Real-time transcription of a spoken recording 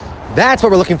That's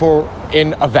what we're looking for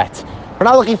in a vet. We're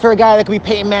not looking for a guy that could be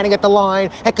Peyton Manning at the line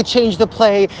and could change the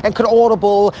play and could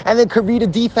audible and then could read a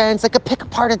defense, like could pick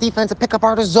apart a defense and pick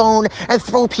apart a zone and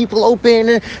throw people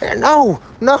open. No,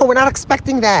 we're not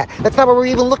expecting that. That's not what we're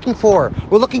even looking for.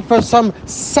 We're looking for some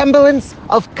semblance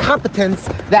of competence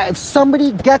that if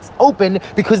somebody gets open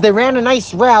because they ran a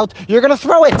nice route, you're going to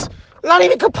throw it. Not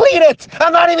even complete it.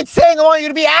 I'm not even saying I want you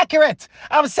to be accurate.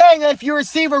 I'm saying that if your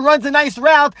receiver runs a nice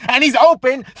route and he's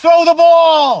open, throw the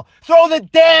ball. Throw the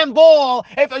damn ball.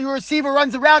 If your receiver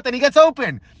runs a route and he gets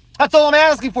open. That's all I'm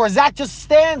asking for. Zach just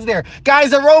stands there.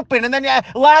 Guys are open. And then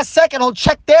last second, he'll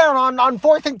check down on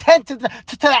 4th and 10 to the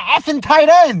effing tight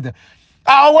end.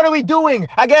 Oh, what are we doing?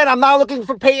 Again, I'm not looking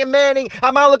for Peyton Manning.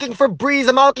 I'm not looking for Breeze.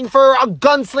 I'm not looking for a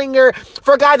gunslinger,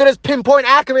 for a guy that has pinpoint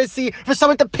accuracy, for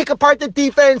someone to pick apart the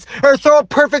defense or throw a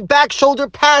perfect back shoulder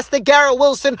pass to Garrett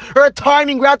Wilson or a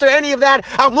timing route or any of that.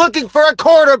 I'm looking for a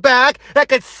quarterback that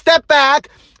could step back,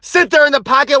 sit there in the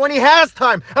pocket when he has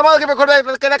time. I'm not looking for a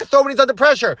quarterback that can throw when he's under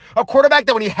pressure. A quarterback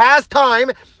that when he has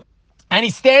time and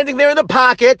he's standing there in the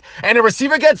pocket and the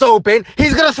receiver gets open,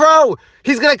 he's going to throw.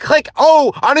 He's going to click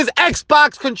O on his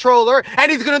Xbox controller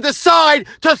and he's going to decide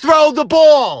to throw the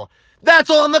ball. That's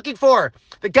all I'm looking for.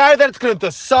 The guy that's going to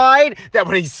decide that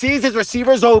when he sees his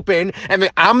receivers open and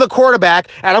I'm the quarterback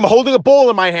and I'm holding a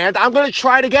ball in my hand, I'm going to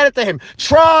try to get it to him.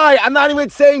 Try. I'm not even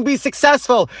saying be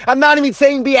successful. I'm not even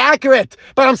saying be accurate,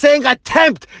 but I'm saying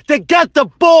attempt to get the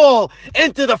ball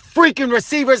into the freaking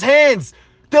receiver's hands.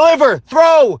 Deliver.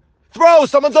 Throw.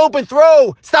 Someone's open.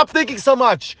 Throw. Stop thinking so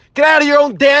much. Get out of your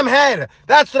own damn head.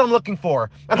 That's what I'm looking for.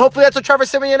 And hopefully that's what Trevor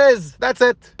Siemian is. That's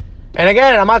it. And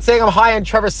again, I'm not saying I'm high on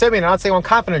Trevor Siemian. I'm not saying I'm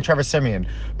confident in Trevor Siemian.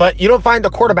 But you don't find a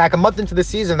quarterback a month into the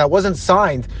season that wasn't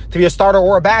signed to be a starter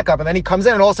or a backup, and then he comes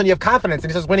in and all of a sudden you have confidence and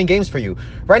he starts winning games for you.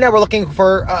 Right now we're looking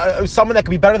for someone that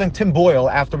could be better than Tim Boyle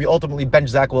after we ultimately bench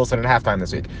Zach Wilson at halftime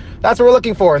this week. That's what we're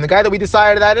looking for. And the guy that we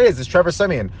decided that is Trevor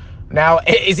Siemian. Now,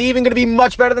 is he even going to be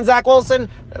much better than Zach Wilson?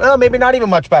 Well, maybe not even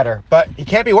much better, but he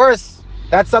can't be worse.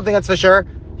 That's something that's for sure.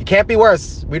 He can't be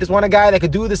worse. We just want a guy that could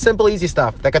do the simple, easy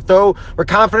stuff. That could throw. We're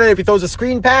confident if he throws a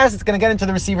screen pass, it's going to get into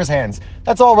the receiver's hands.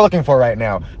 That's all we're looking for right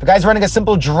now. If the guy's running a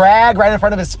simple drag right in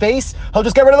front of his face, he'll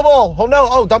just get rid of the ball.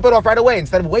 Dump it off right away.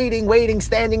 Instead of waiting,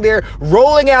 standing there,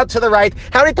 rolling out to the right.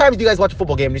 How many times do you guys watch a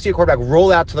football game and you see a quarterback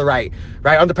roll out to the right?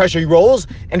 Right? Under pressure, he rolls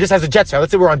and just has a jet start.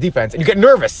 Let's say we're on defense and you get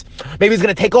nervous. Maybe he's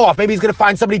going to take off. Maybe he's going to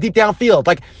find somebody deep downfield.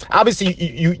 Like, obviously,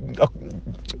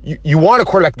 you want a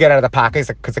quarterback to get out of the pocket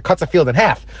because it cuts the field in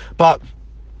half. But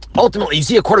ultimately, you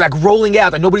see a quarterback rolling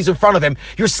out and nobody's in front of him.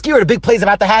 You're scared a big play's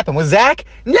about to happen. With Zach,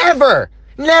 never.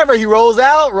 He rolls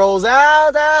out,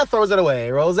 throws it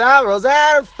away. Rolls out,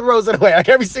 throws it away. Like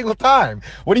every single time.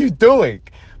 What are you doing?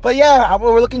 But yeah,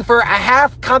 we're looking for a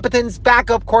half-competence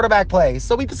backup quarterback play.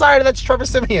 So we decided that's Trevor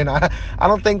Siemian. I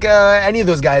don't think any of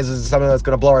those guys is someone that's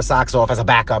going to blow our socks off as a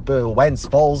backup. Wentz,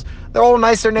 Foles, they're all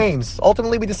nicer names.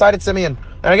 Ultimately, we decided Siemian.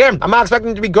 And again, I'm not expecting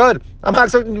him to be good. I'm not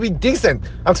expecting him to be decent.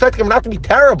 I'm expecting him not to be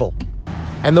terrible.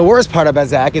 And the worst part about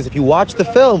Zach is if you watch the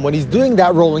film, when he's doing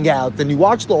that rolling out, and you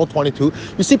watch the all 22,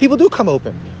 you see people do come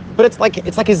open. But it's like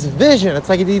his vision. It's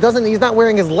like he's not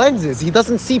wearing his lenses. He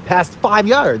doesn't see past 5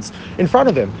 yards in front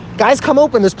of him. Guys come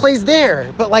open, there's plays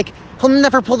there, but like he'll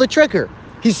never pull the trigger.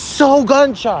 He's so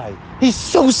gun shy. He's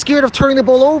so scared of turning the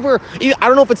ball over. I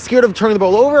don't know if it's scared of turning the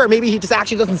ball over or maybe he just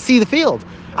actually doesn't see the field.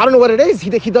 I don't know what it is. He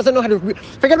doesn't know how to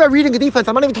forget about reading a defense.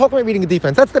 I'm not even talking about reading a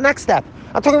defense. That's the next step.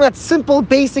 I'm talking about simple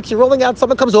basics. You're rolling out,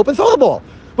 someone comes open, throw the ball.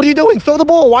 What are you doing? Throw the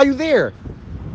ball. Why are you there?